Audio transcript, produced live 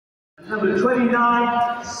Number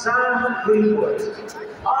 29, Sam Greenwood.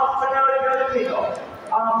 Half an hour to go to kick-off.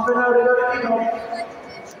 Half an hour to go to kick-off.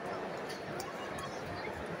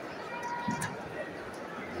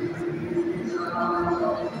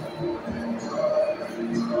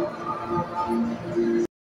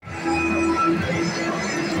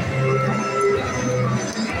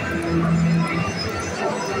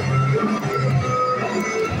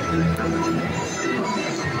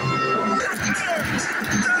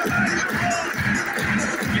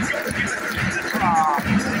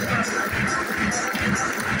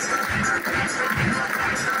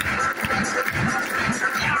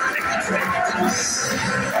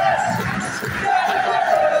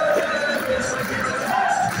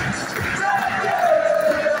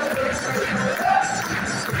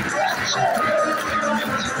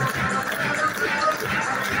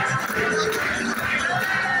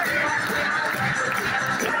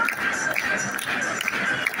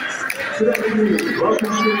 Welcome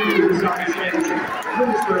to the Riverside Stadium,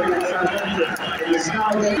 Middlesbrough and Southampton in the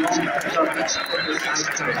sky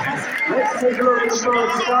Let's take a look at the score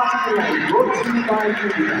starting today, brought to you by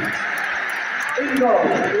indifferent. In goal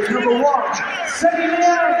is number 1,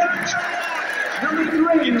 Lenihan. Number 3,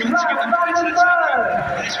 Riley McGree.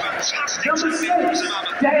 Number 6,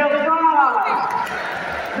 Darragh.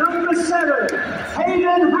 Number 7,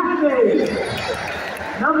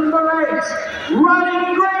 Number 8, Riley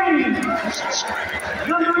McGree.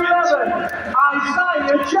 Number 11,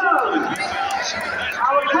 Isaiah Jones.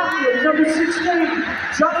 Our captain, number 16,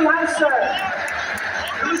 Jonny Howson.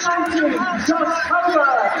 Number 19, Josh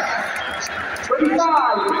Coburn. 25,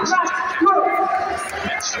 Matt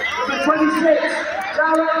Crooks. Number 26,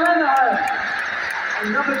 Lenihan.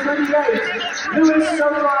 And number 28, Lewis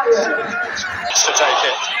O'Brien. To take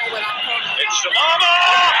it. It's Shamama!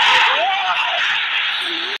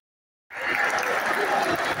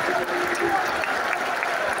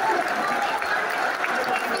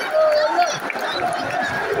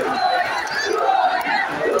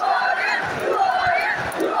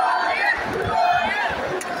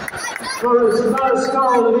 Boro's first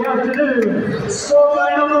goal of the afternoon, scored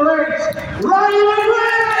by number 8, Riley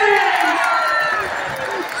McGree!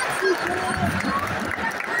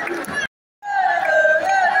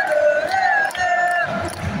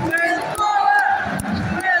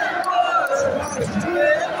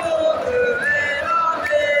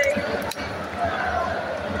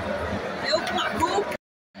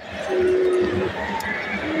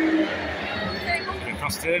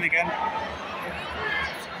 Cross turn again.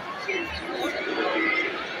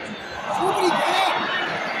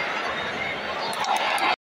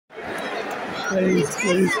 Please,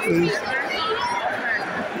 please, please.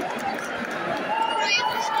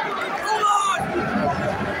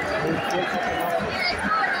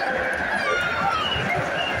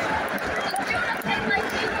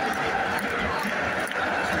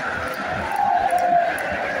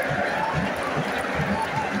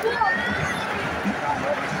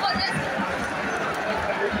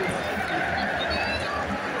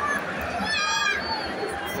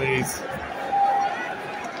 Please.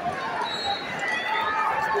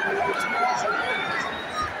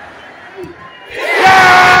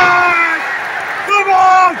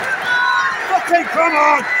 Come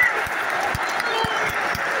on!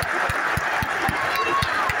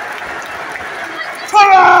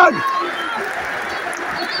 Come on!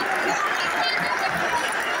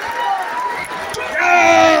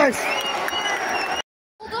 Yes!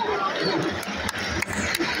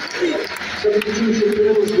 Substitution for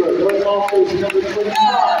Middlesbrough, going off is number 25,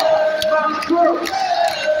 Matt Crooks.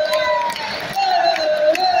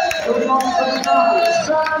 Going off for 9,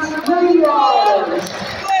 Sam Greenwood.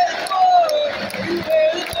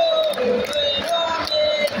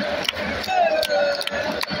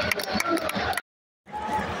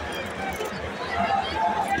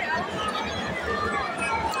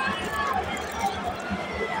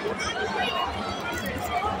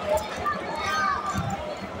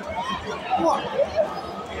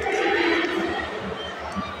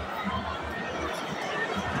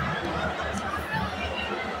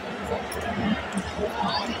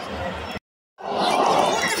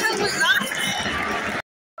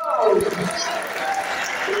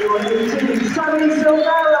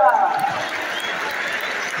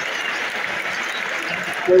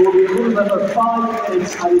 There will be a minimum of 5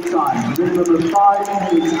 minutes at a time. A minimum of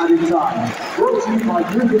 5 minutes at a time. Brought to you by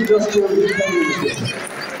Group Industrial Limited.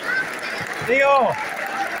 Theo!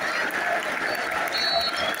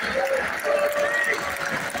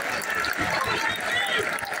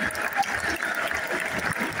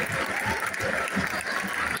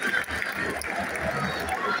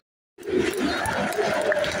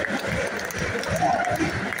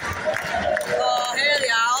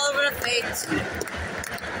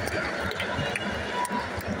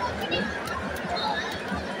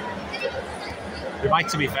 Like,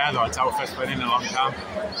 to be fair though, it's our first win in a long time.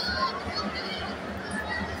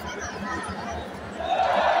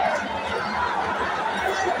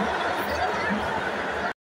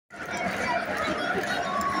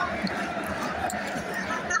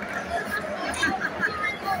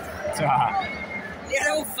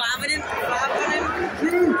 They're all fabbing him.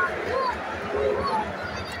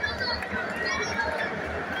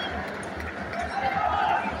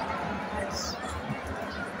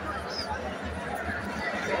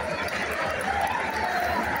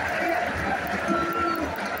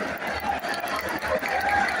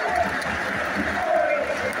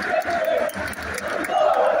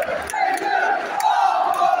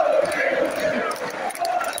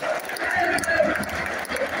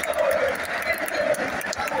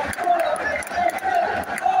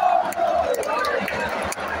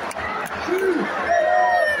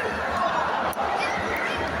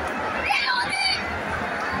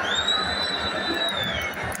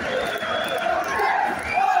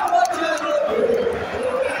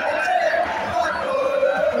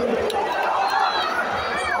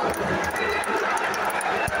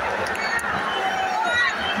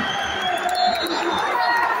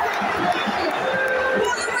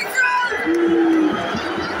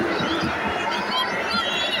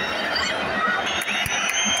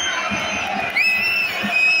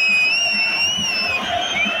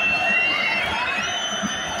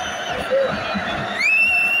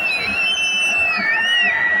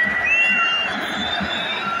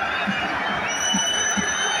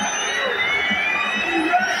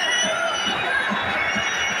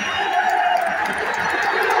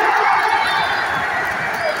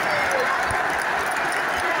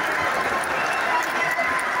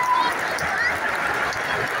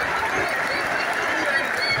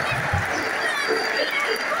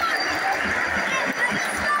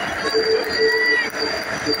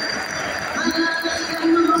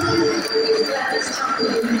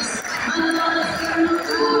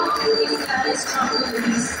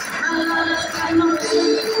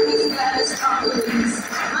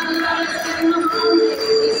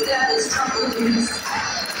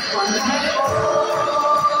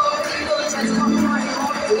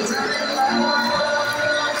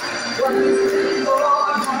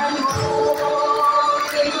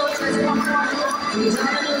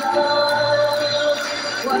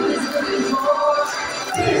 What is looking for?